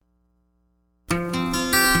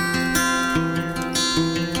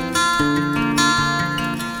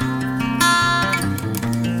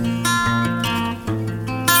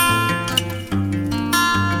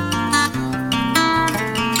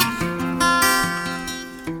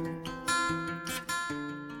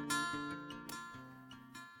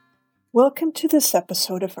Welcome to this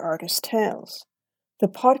episode of Artist Tales, the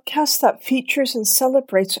podcast that features and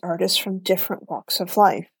celebrates artists from different walks of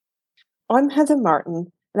life. I'm Heather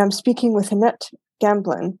Martin, and I'm speaking with Annette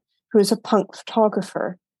Gamblin, who is a punk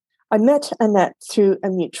photographer. I met Annette through a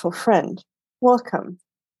mutual friend. Welcome.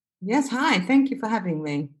 Yes, hi. Thank you for having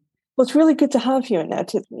me. Well, it's really good to have you,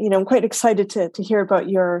 Annette. I'm quite excited to hear about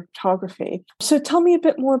your photography. So tell me a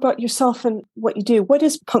bit more about yourself and what you do. What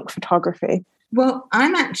is punk photography? Well,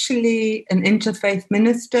 I'm actually an interfaith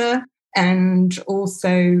minister and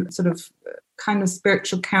also kind of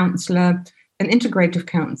spiritual counselor, an integrative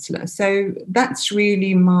counselor. So that's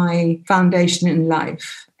really my foundation in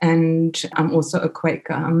life. And I'm also a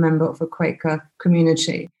Quaker. I'm a member of a Quaker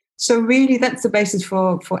community. So really that's the basis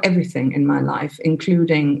for everything in my life,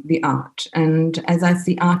 including the art. And as I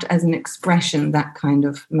see art as an expression, that kind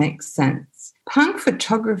of makes sense. Punk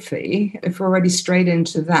photography, if we're already straight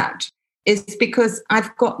into that, is because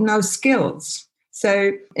I've got no skills.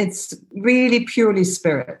 So it's really purely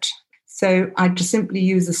spirit. So I just simply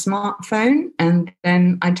use a smartphone and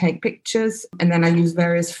then I take pictures and then I use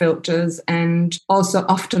various filters and also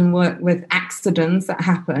often work with accidents that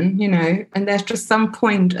happen, and there's just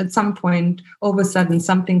at some point, all of a sudden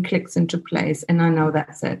something clicks into place and I know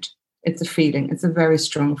that's it. It's a feeling. It's a very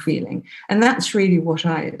strong feeling. And that's really what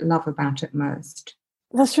I love about it most.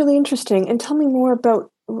 That's really interesting. And tell me more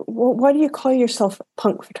about, why do you call yourself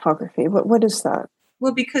punk photography? What is that?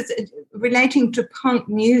 Well, because relating to punk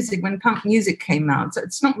music, when punk music came out, so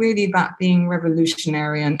it's not really about being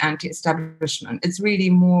revolutionary and anti-establishment. It's really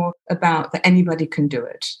more about that anybody can do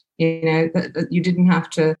it. That you didn't have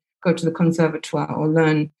to go to the conservatoire or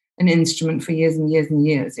learn an instrument for years and years and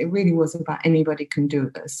years. It really was about anybody can do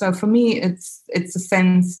this. So for me, it's a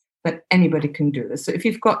sense that anybody can do this. So if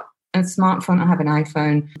you've got a smartphone, I have an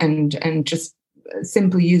iPhone, and just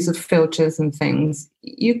simple use of filters and things,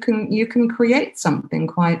 you can create something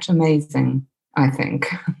quite amazing, I think.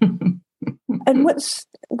 And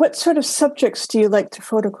what sort of subjects do you like to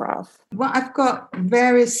photograph? Well, I've got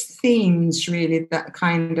various themes really that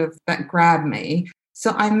grab me.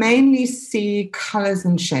 So I mainly see colors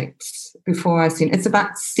and shapes before I see it. It's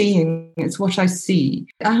about seeing. It's what I see.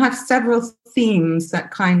 I have several themes that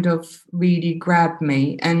kind of really grab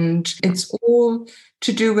me. And it's all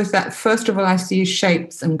to do with that. First of all, I see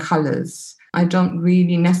shapes and colors. I don't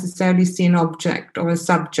really necessarily see an object or a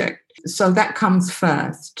subject. So that comes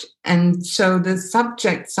first. And so the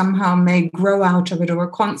subject somehow may grow out of it, or a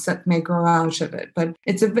concept may grow out of it. But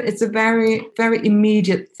it's a very, very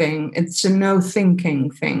immediate thing. It's a no thinking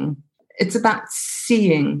thing. It's about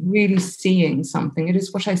seeing, really seeing something. It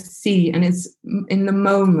is what I see, and it's in the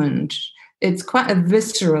moment. It's quite a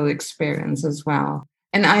visceral experience as well.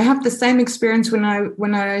 And I have the same experience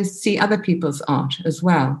when I see other people's art as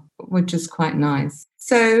well, which is quite nice.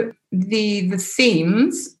 So the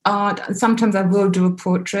themes are, sometimes I will do a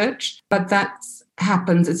portrait, but that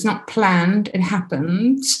happens. It's not planned. It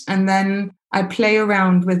happens. And then I play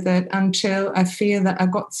around with it until I feel that I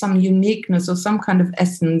got some uniqueness or some kind of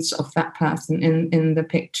essence of that person in the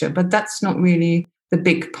picture. But that's not really the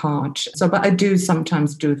big part. But I do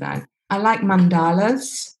sometimes do that. I like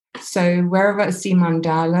mandalas. So wherever I see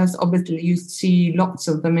mandalas, obviously you see lots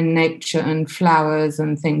of them in nature and flowers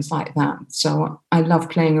and things like that. So I love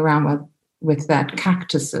playing around with that,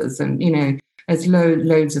 cactuses, and, there's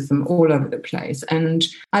loads of them all over the place. And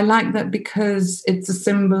I like that because it's a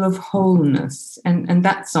symbol of wholeness. And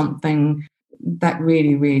that's something that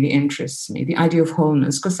really, really interests me, the idea of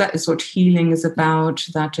wholeness, because that is what healing is about.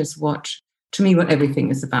 That is what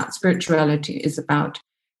everything is about. Spirituality is about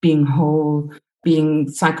being whole. Being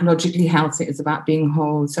psychologically healthy is about being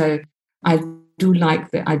whole. So I do like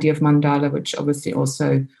the idea of mandala, which obviously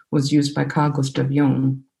also was used by Carl Gustav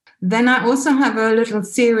Jung. Then I also have a little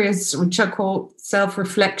series which I call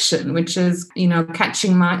self-reflection, which is,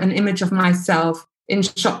 catching an image of myself in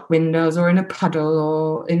shop windows or in a puddle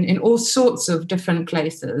or in all sorts of different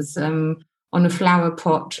places, on a flower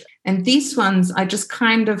pot. And these ones I just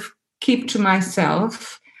kind of keep to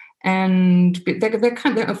myself. And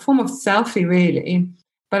they're a form of selfie, really,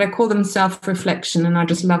 but I call them self-reflection. And I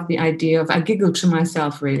just love the idea I giggle to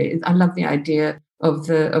myself, really. I love the idea of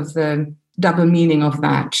the double meaning of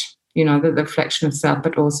that, the reflection of self,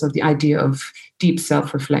 but also the idea of deep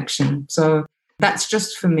self-reflection. So that's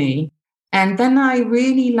just for me. And then I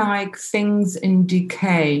really like things in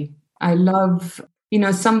decay. I love,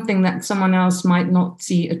 something that someone else might not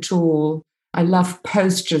see at all. I love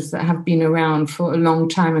posters that have been around for a long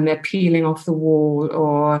time and they're peeling off the wall,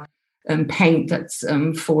 or paint that's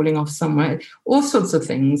falling off somewhere. All sorts of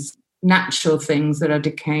things, natural things that are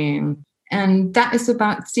decaying. And that is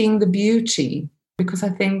about seeing the beauty, because I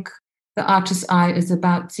think the artist's eye is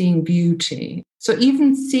about seeing beauty. So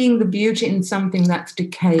even seeing the beauty in something that's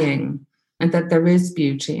decaying, and that there is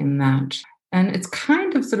beauty in that. And it's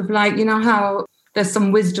kind of sort of like, you know, how there's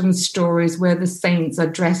some wisdom stories where the saints are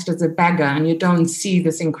dressed as a beggar and you don't see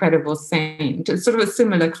this incredible saint. It's sort of a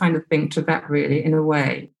similar kind of thing to that, really, in a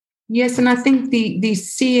way. Yes, and I think the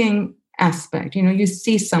seeing aspect, you know, you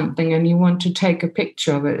see something and you want to take a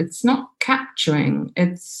picture of it. It's not capturing,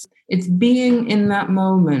 it's being in that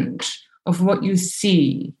moment of what you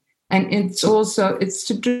see. And it's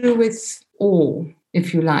to do with awe,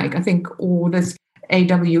 if you like. I think awe, this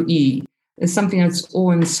AWE, is something that's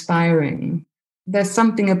awe-inspiring. There's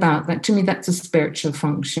something about that. To me, that's a spiritual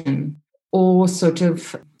function. Awe sort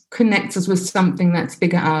of connects us with something that's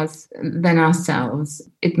bigger than ourselves.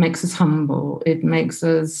 It makes us humble. It makes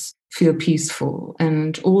us feel peaceful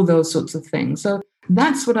and all those sorts of things. So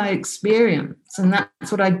that's what I experience, and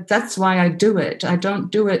that's why I do it. I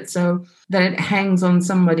don't do it so that it hangs on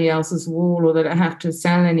somebody else's wall or that I have to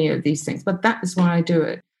sell any of these things, but that is why I do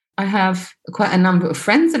it. I have quite a number of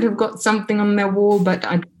friends that have got something on their wall, but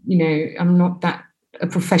I'm not that a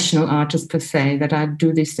professional artist per se, that I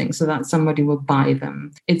do these things so that somebody will buy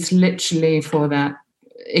them. It's literally for that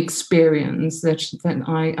experience that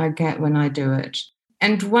I get when I do it.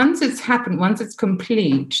 And once it's happened, once it's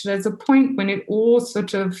complete, there's a point when it all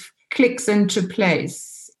sort of clicks into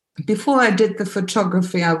place. Before I did the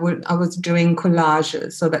photography, I was doing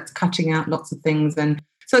collages, so that's cutting out lots of things. And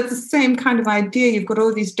so it's the same kind of idea. You've got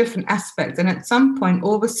all these different aspects. And at some point,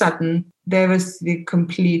 all of a sudden, there is the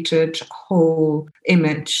completed whole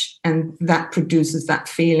image, and that produces that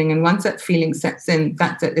feeling. And once that feeling sets in,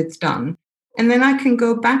 that's it, it's done. And then I can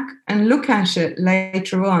go back and look at it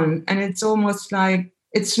later on. And it's almost like,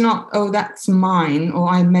 it's not, oh, that's mine, or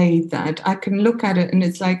I made that. I can look at it and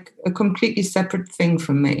it's like a completely separate thing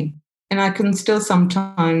from me. And I can still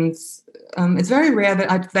sometimes, it's very rare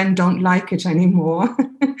that I then don't like it anymore.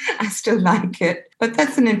 I still like it. But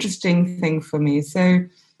that's an interesting thing for me. So,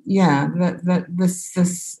 yeah, that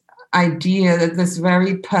this idea that this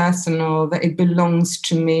very personal, that it belongs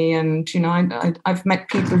to me. And, you know, I've met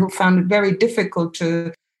people who found it very difficult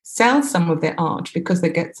to sell some of their art because they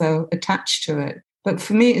get so attached to it. But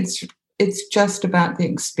for me, it's just about the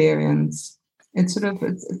experience. It's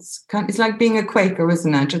like being a Quaker,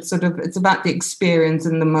 isn't it? It's about the experience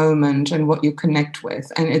in the moment and what you connect with.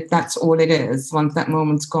 And that's all it is. Once that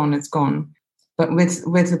moment's gone, it's gone. But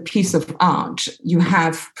with a piece of art, you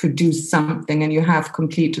have produced something and you have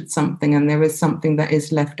completed something, and there is something that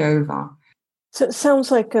is left over. So it sounds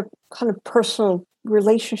like a kind of personal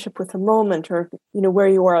relationship with a moment, or, you know, where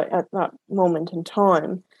you are at that moment in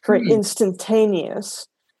time, very instantaneous.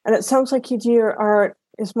 And it sounds like you do your art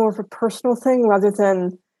is more of a personal thing rather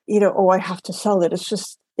than, you know, oh, I have to sell it. It's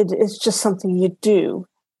just something you do.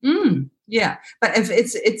 Yeah, but if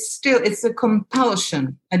it's a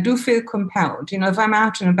compulsion. I do feel compelled. You know, if I'm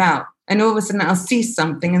out and about and all of a sudden I'll see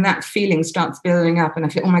something and that feeling starts building up and I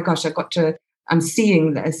feel, oh my gosh, I'm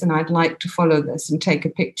seeing this and I'd like to follow this and take a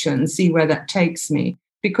picture and see where that takes me,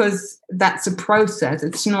 because that's a process.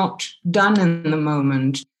 It's not done in the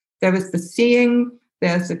moment. There is the seeing,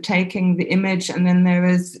 there's the taking the image, and then there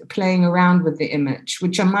is playing around with the image,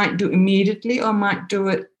 which I might do immediately or might do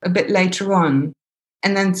it a bit later on.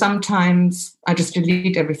 And then sometimes I just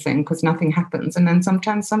delete everything because nothing happens. And then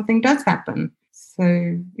sometimes something does happen.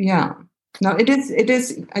 So, yeah. No, it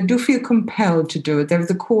is. I do feel compelled to do it. There is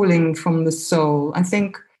a calling from the soul. I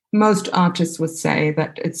think most artists would say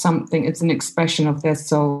that it's an expression of their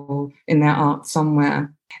soul in their art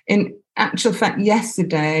somewhere. In actual fact,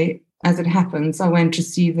 yesterday, as it happens, I went to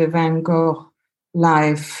see the Van Gogh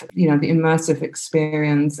live, you know, the immersive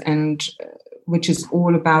experience, and which is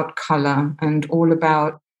all about color and all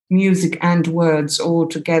about music and words all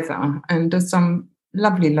together. And there's some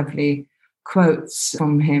lovely, lovely quotes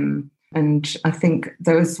from him. And I think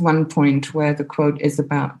there is one point where the quote is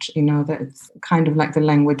about, you know, that it's kind of like the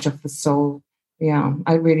language of the soul. Yeah,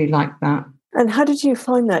 I really like that. And how did you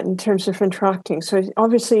find that in terms of interacting? So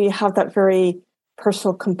obviously you have that very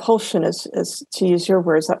personal compulsion, as to use your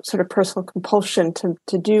words, that sort of personal compulsion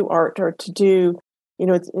to do art or to do, you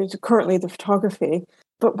know, it's currently the photography.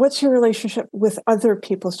 But what's your relationship with other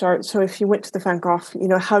people's art? So if you went to the Van Gogh, you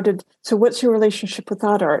know, what's your relationship with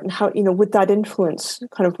that art, and how, you know, would that influence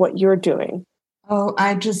kind of what you're doing? Oh,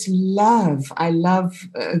 I love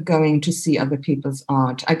going to see other people's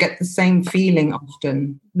art. I get the same feeling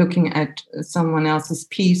often looking at someone else's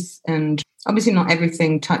piece, and obviously not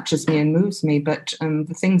everything touches me and moves me, but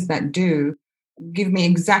the things that do give me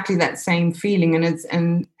exactly that same feeling.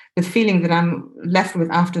 And the feeling that I'm left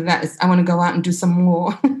with after that is I want to go out and do some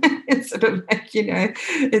more. it's sort of like,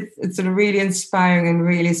 it's sort of really inspiring and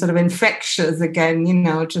really sort of infectious again,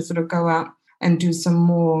 to sort of go out and do some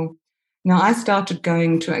more. Now, I started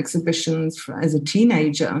going to exhibitions as a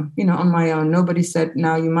teenager, on my own. Nobody said,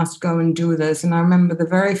 now you must go and do this. And I remember the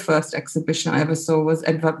very first exhibition I ever saw was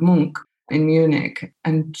Edvard Munch in Munich.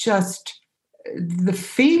 And just the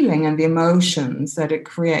feeling and the emotions that it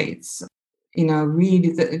creates,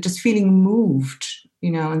 really just feeling moved,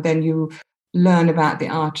 and then you learn about the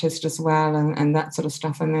artist as well and that sort of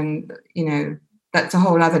stuff. And then, that's a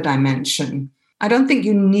whole other dimension. I don't think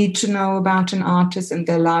you need to know about an artist and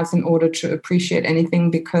their lives in order to appreciate anything,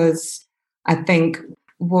 because I think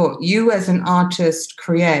what you as an artist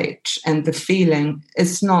create and the feeling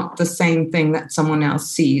is not the same thing that someone else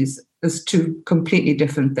sees. It's two completely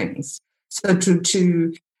different things. So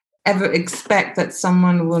to ever expect that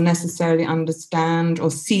someone will necessarily understand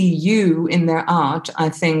or see you in their art, I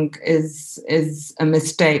think is a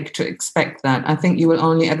mistake to expect that. I think you will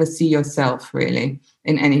only ever see yourself, really,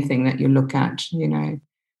 in anything that you look at,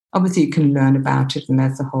 Obviously, you can learn about it, and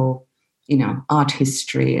there's a whole, art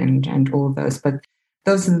history and all those. But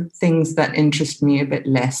those are the things that interest me a bit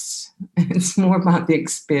less. It's more about the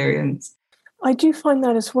experience. I do find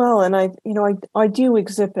that as well. And I do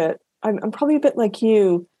exhibit. I'm probably a bit like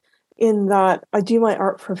you in that I do my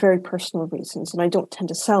art for very personal reasons, and I don't tend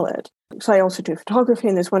to sell it. So I also do photography,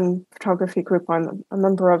 and there's one photography group I'm a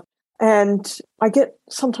member of. And I get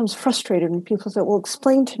sometimes frustrated when people say, well,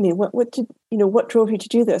 explain to me what drove you to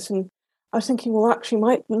do this? And I was thinking, well, actually,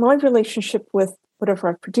 my relationship with whatever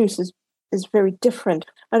I produce is very different.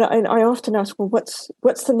 And I often ask, well,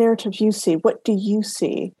 what's the narrative you see? What do you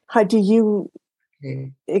see? How do you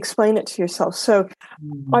explain it to yourself? So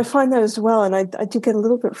I find that as well. And I do get a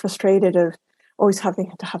little bit frustrated of always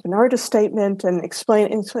having to have an artist statement and explain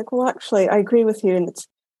it. And it's like, well, actually, I agree with you. And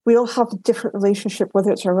we all have a different relationship,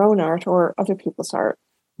 whether it's our own art or other people's art.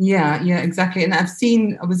 Yeah, exactly. And I've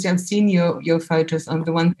seen your photos on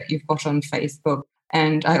the ones that you've got on Facebook.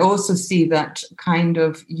 And I also see that kind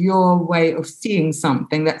of your way of seeing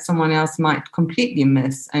something that someone else might completely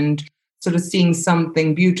miss, and sort of seeing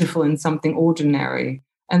something beautiful in something ordinary.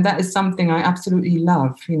 And that is something I absolutely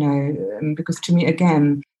love, because to me,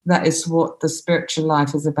 again, that is what the spiritual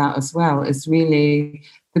life is about as well, is really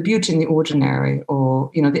the beauty in the ordinary, or,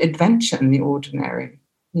 the adventure in the ordinary,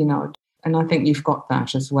 and I think you've got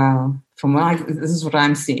that as well this is what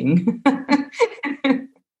I'm seeing.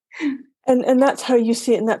 And that's how you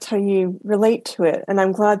see it, and that's how you relate to it. And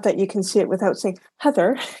I'm glad that you can see it without saying,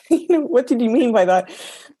 Heather, what did you mean by that?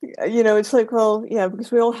 It's like, well, yeah,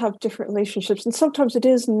 because we all have different relationships. And sometimes it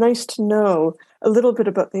is nice to know a little bit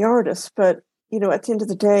about the artist. But, at the end of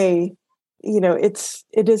the day,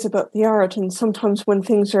 it is about the art. And sometimes when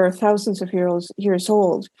things are thousands of years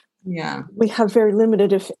old, we have very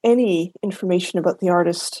limited, if any, information about the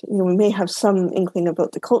artist. We may have some inkling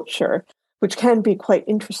about the culture, which can be quite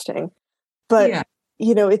interesting. But,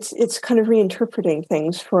 it's kind of reinterpreting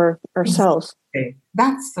things for ourselves. Exactly.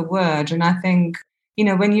 That's the word. And I think,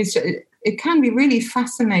 when it can be really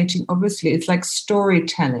fascinating. Obviously, it's like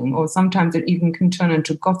storytelling, or sometimes it even can turn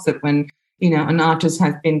into gossip when, an artist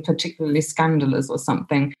has been particularly scandalous or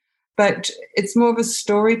something. But it's more of a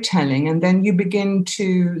storytelling. And then you begin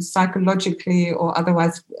to psychologically or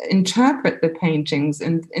otherwise interpret the paintings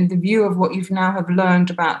in the view of what you've now have learned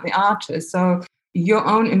about the artist. So your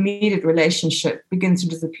own immediate relationship begins to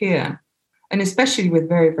disappear. And especially with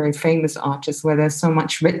very, very famous artists where there's so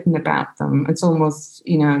much written about them, it's almost,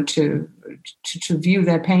 to view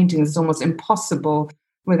their paintings is almost impossible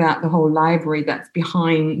without the whole library that's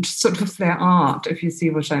behind sort of their art, if you see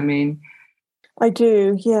what I mean. I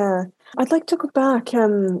do, yeah. I'd like to go back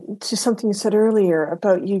to something you said earlier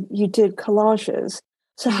about you did collages.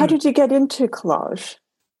 So how did you get into collage?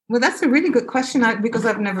 Well, that's a really good question because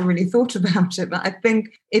I've never really thought about it. But I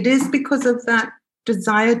think it is because of that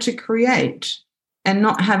desire to create and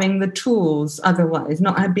not having the tools otherwise,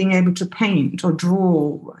 not being able to paint or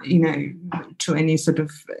draw, to any sort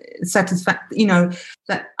of satisfaction,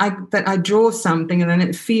 that I draw something and then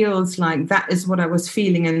it feels like that is what I was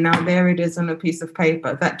feeling and now there it is on a piece of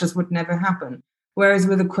paper. That just would never happen. Whereas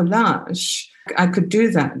with a collage, I could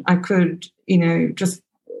do that. I could, just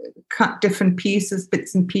cut different pieces,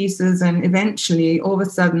 bits and pieces, and eventually all of a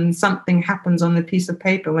sudden something happens on the piece of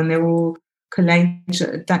paper when they're all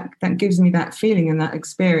collated. That gives me that feeling and that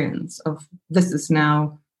experience of this is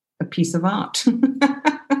now a piece of art.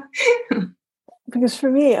 Because for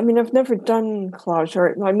me, I've never done collage,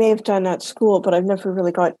 or I may have done at school, but I've never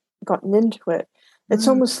really gotten into it. It's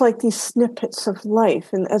almost like these snippets of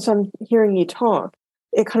life. And as I'm hearing you talk,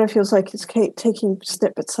 it kind of feels like it's taking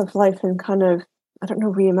snippets of life and kind of I don't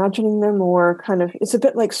know, reimagining them, or kind of, it's a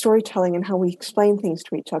bit like storytelling and how we explain things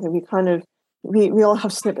to each other. We all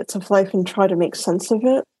have snippets of life and try to make sense of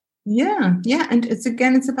it. Yeah, yeah. And it's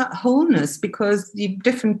about wholeness, because the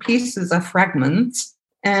different pieces are fragments,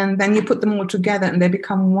 and then you put them all together and they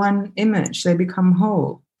become one image, they become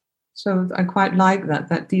whole. So I quite like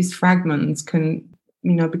that these fragments can,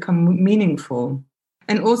 become meaningful.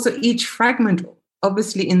 And also each fragment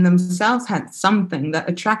obviously in themselves had something that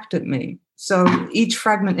attracted me. So each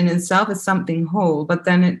fragment in itself is something whole, but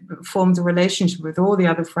then it forms a relationship with all the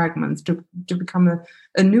other fragments to become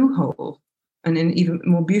a new whole, and an even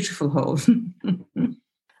more beautiful whole.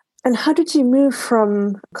 And how did you move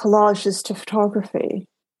from collages to photography?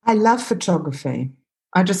 I love photography.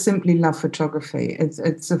 I just simply love photography.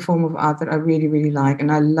 It's a form of art that I really, really like.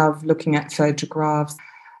 And I love looking at photographs.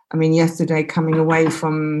 I mean, yesterday, coming away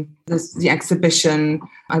from the exhibition,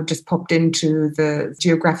 I just popped into the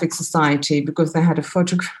Geographic Society because they had a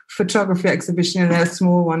photography exhibition, and a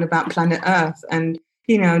small one about planet Earth. And,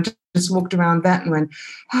 just walked around that and went,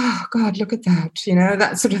 oh, God, look at that,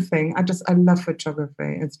 that sort of thing. I love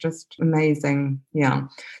photography. It's just amazing. Yeah.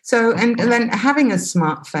 So, and then having a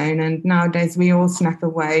smartphone, and nowadays we all snap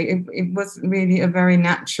away, it was really a very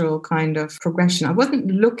natural kind of progression. I wasn't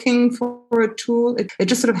looking for a tool. It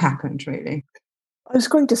just sort of happened, really. I was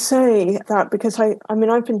going to say that because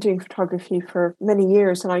I've been doing photography for many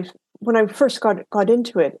years, and when I first got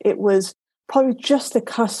into it, it was probably just the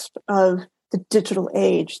cusp of the digital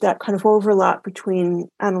age, that kind of overlap between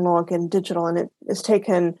analog and digital. And it's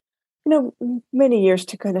taken, many years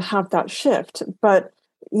to kind of have that shift. But,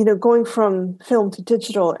 going from film to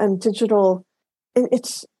digital, and digital,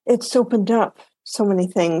 it's opened up so many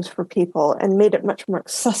things for people and made it much more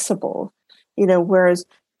accessible, whereas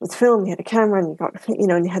with film, you had a camera and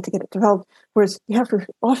and you had to get it developed. Whereas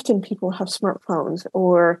often people have smartphones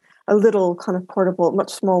or a little kind of portable,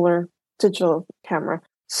 much smaller digital camera.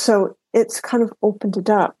 So it's kind of opened it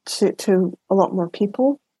up to a lot more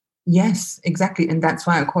people. Yes, exactly. And that's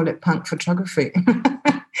why I call it punk photography.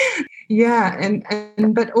 Yeah.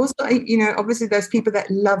 And but also, obviously there's people that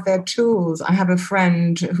love their tools. I have a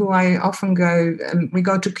friend who I often we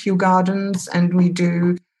go to Kew Gardens, and we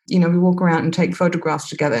do, we walk around and take photographs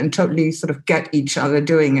together and totally sort of get each other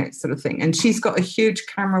doing it, sort of thing. And she's got a huge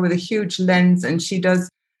camera with a huge lens, and she does,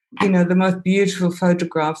 the most beautiful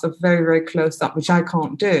photographs of very, very close up, which I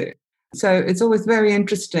can't do. So it's always very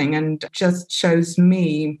interesting, and just shows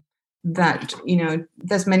me that,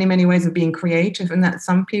 there's many, many ways of being creative, and that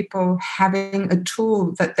some people having a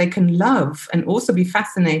tool that they can love and also be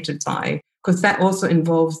fascinated by, because that also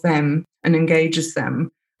involves them and engages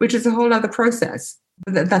them, which is a whole other process.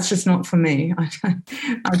 But that's just not for me. I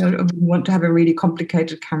don't want to have a really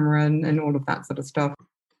complicated camera and all of that sort of stuff.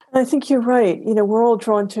 I think you're right. We're all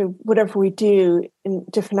drawn to whatever we do in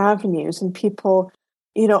different avenues, and people,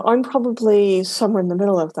 I'm probably somewhere in the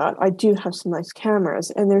middle of that. I do have some nice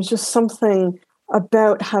cameras, and there's just something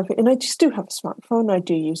about having, and I just do have a smartphone. I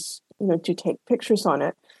do use, do take pictures on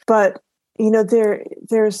it, but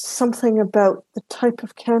there's something about the type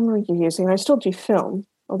of camera you're using. I still do film,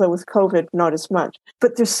 although with COVID, not as much,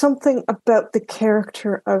 but there's something about the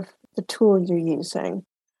character of the tool you're using.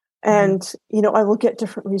 And, I will get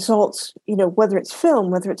different results, whether it's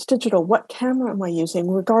film, whether it's digital, what camera am I using,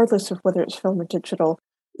 regardless of whether it's film or digital,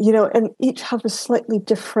 and each have a slightly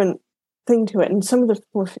different thing to it. And some of the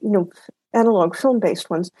more, analog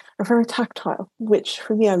film-based ones are very tactile, which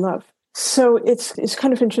for me, I love. So it's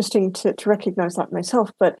kind of interesting to recognize that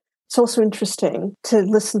myself, but it's also interesting to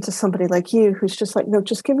listen to somebody like you who's just like, no,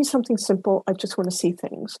 just give me something simple. I just want to see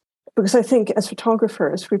things. Because I think as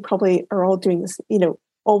photographers, we probably are all doing this,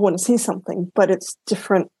 all want to see something, but it's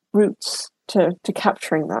different routes to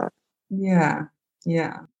capturing that. Yeah,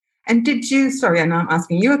 yeah. And sorry, I know I'm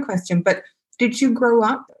asking you a question, but did you grow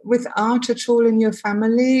up with art at all in your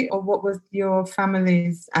family, or what was your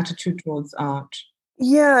family's attitude towards art?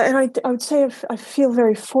 Yeah, and I would say I feel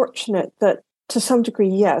very fortunate that to some degree,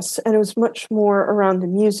 yes, and it was much more around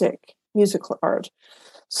the musical art.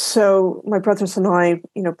 So my brothers and I,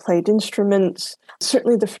 played instruments.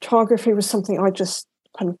 Certainly the photography was something I just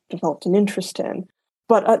kind of developed an interest in.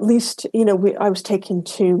 But at least, I was taken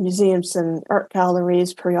to museums and art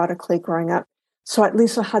galleries periodically growing up. So at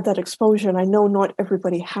least I had that exposure, and I know not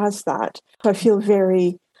everybody has that. So I feel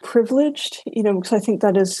very privileged, because I think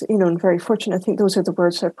that is, and very fortunate. I think those are the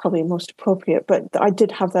words that are probably most appropriate. But I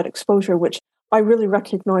did have that exposure, which I really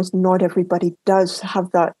recognize not everybody does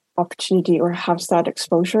have that opportunity or has that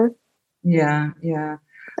exposure. Yeah, yeah.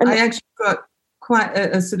 And I actually got quite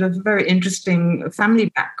a sort of very interesting family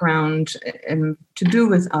background to do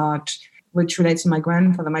with art. which relates to my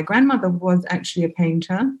grandfather. My grandmother was actually a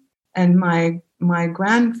painter, and my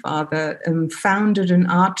grandfather founded an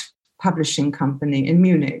art publishing company in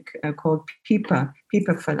Munich called Piper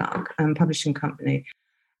Verlag publishing company.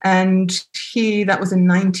 And that was in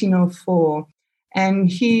 1904. And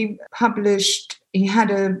he had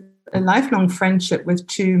a lifelong friendship with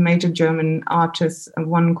two major German artists,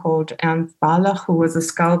 one called Ernst Barlach, who was a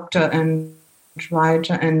sculptor and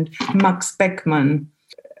writer, and Max Beckmann,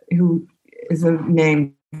 who is a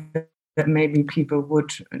name that maybe people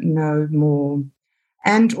would know more.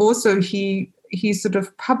 And also he sort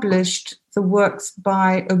of published the works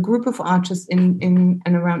by a group of artists in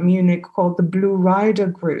and around Munich called the Blue Rider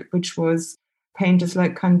Group, which was painters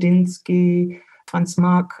like Kandinsky, Franz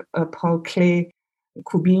Marc, Paul Klee,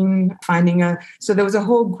 Kubin, Feininger. So there was a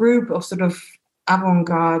whole group of sort of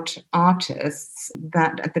avant-garde artists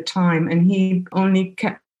that at the time, and he only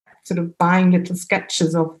kept sort of buying little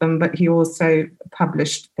sketches of them, but he also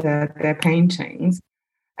published their paintings.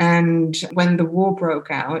 And when the war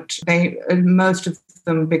broke out, most of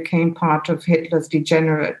them became part of Hitler's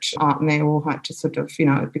degenerate art, and they all had to sort of,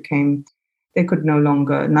 they could no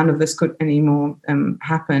longer, none of this could anymore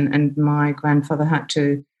happen. And my grandfather had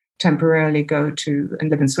to temporarily go to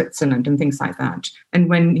and live in Switzerland and things like that. And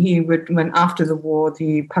when after the war,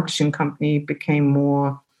 the publishing company became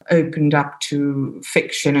more opened up to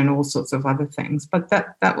fiction and all sorts of other things. But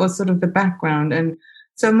that was sort of the background. And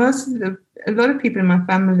so a lot of people in my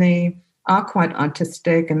family are quite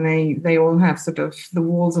artistic, and they all have sort of, the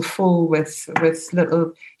walls are full with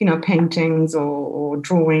little, paintings or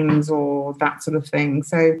drawings or that sort of thing.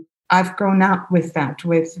 So I've grown up with that,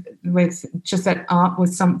 with just that art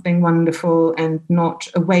was something wonderful and not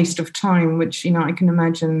a waste of time, which, I can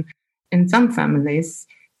imagine in some families,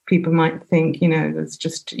 people might think, it's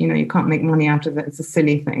just, you can't make money out of it. It's a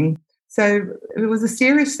silly thing. So it was a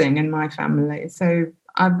serious thing in my family. So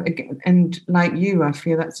and like you, I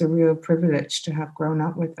feel that's a real privilege to have grown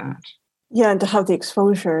up with that. Yeah, and to have the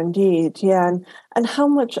exposure, indeed. Yeah, and how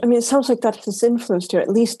much, it sounds like that has influenced you, at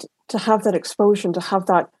least to have that exposure and to have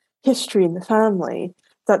that history in the family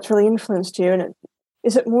that's really influenced you. And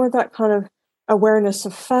is it more that kind of awareness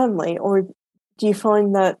of family, or do you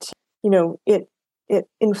find that, it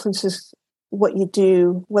influences what you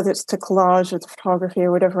do, whether it's the collage or the photography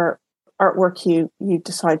or whatever artwork you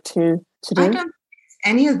decide to do? I don't think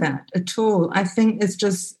any of that at all. I think it's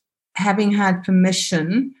just having had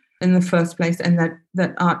permission in the first place, and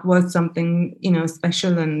that art was something,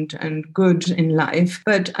 special and good in life.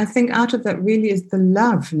 But I think out of that really is the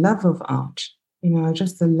love of art,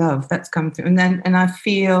 just the love that's come through. And I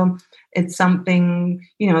feel it's something,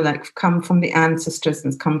 like come from the ancestors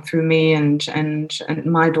and it's come through me. And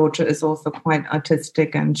my daughter is also quite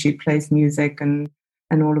artistic, and she plays music and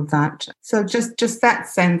all of that. So just that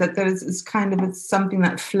sense that it's something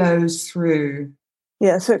that flows through.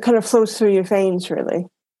 Yeah, so it kind of flows through your veins, really.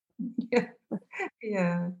 Yeah.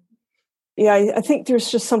 I think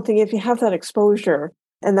there's just something, if you have that exposure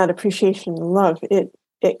and that appreciation and love,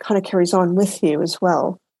 it kind of carries on with you as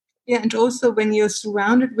well. Yeah, and also when you're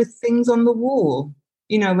surrounded with things on the wall,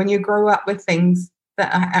 when you grow up with things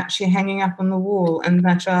that are actually hanging up on the wall and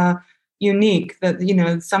that are unique, that,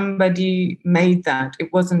 somebody made that.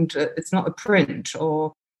 It's not a print,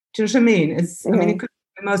 or, do you know what I mean? It could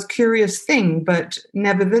be the most curious thing, but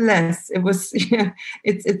nevertheless, it was,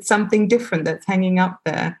 it's something different that's hanging up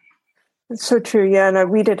there. It's so true. Yeah. And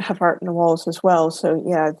we did have art on the walls as well. So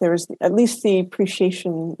yeah, there was at least the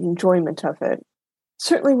appreciation, enjoyment of it.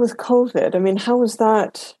 Certainly with COVID, how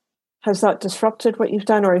has that disrupted what you've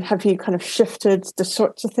done, or have you kind of shifted the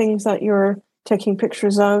sorts of things that you're taking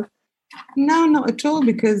pictures of? No, not at all,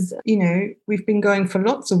 because, we've been going for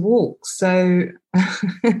lots of walks. So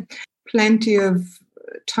plenty of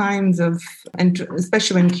times and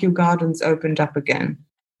especially when Kew Gardens opened up again,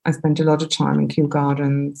 I spent a lot of time in Kew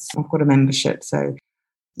Gardens. I've got a membership. So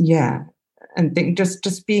yeah, and think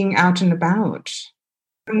just being out and about.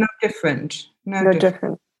 No different. No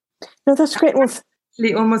different. No, that's great. Well,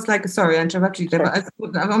 almost like, sorry, I interrupted you there,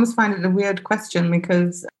 but I almost find it a weird question,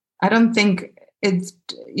 because I don't think it's,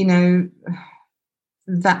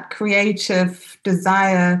 that creative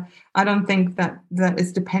desire, I don't think that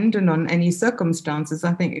is dependent on any circumstances.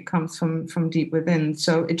 I think it comes from deep within.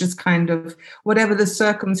 So it just kind of, whatever the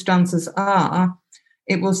circumstances are,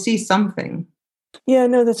 it will see something. Yeah,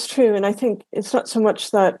 no, that's true. And I think it's not so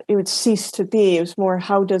much that it would cease to be, it was more,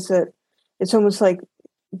 it's almost like,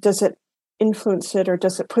 does it influence it, or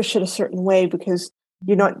does it push it a certain way because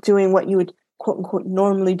you're not doing what you would, quote unquote,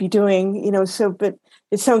 normally be doing, but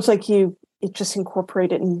it sounds like it just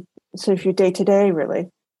incorporate it in sort of your day to day, really.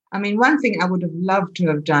 I mean, one thing I would have loved to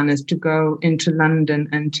have done is to go into London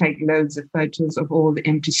and take loads of photos of all the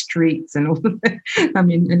empty streets and all of that. I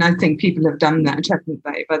mean, and I think people have done that, haven't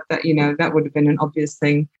they? But that, that would have been an obvious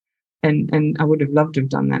thing. And I would have loved to have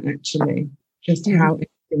done that, actually, just how it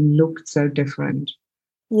looked so different.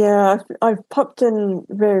 Yeah, I've popped in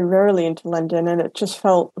very rarely into London, and it just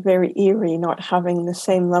felt very eerie not having the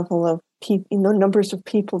same level of numbers of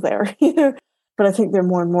people there. But I think there are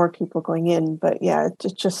more and more people going in. But yeah,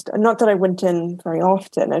 it's just not that I went in very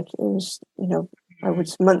often. It was, I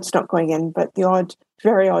was months not going in, but the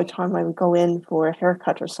very odd time I would go in for a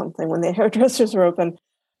haircut or something when the hairdressers were open,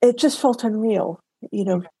 it just felt unreal.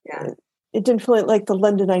 It didn't feel like the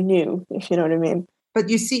London I knew, if you know what I mean. But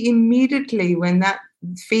you see, immediately when that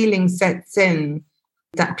feeling sets in,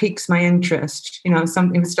 that piques my interest.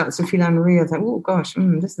 Something starts to feel unreal. It's like, oh gosh,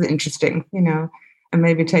 this is interesting, and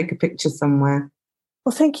maybe take a picture somewhere.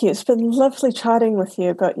 Well, thank you. It's been lovely chatting with you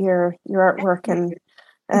about your artwork and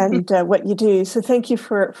what you do. So thank you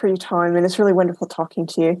for your time, and it's really wonderful talking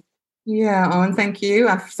to you. Yeah, and thank you.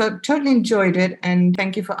 I've totally enjoyed it, and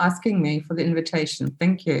thank you for asking me for the invitation.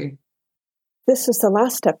 Thank you. This is the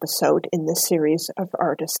last episode in this series of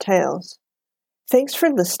Artist Tales. Thanks for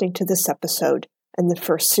listening to this episode and the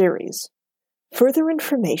first series. Further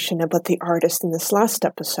information about the artist in this last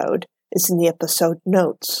episode is in the episode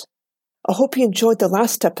notes. I hope you enjoyed the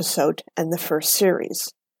last episode and the first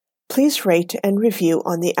series. Please rate and review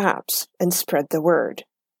on the apps and spread the word.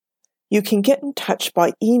 You can get in touch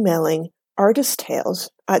by emailing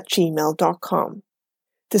artisttales@gmail.com.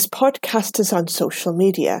 This podcast is on social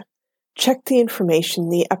media. Check the information in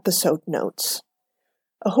the episode notes.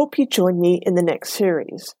 I hope you join me in the next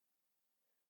series.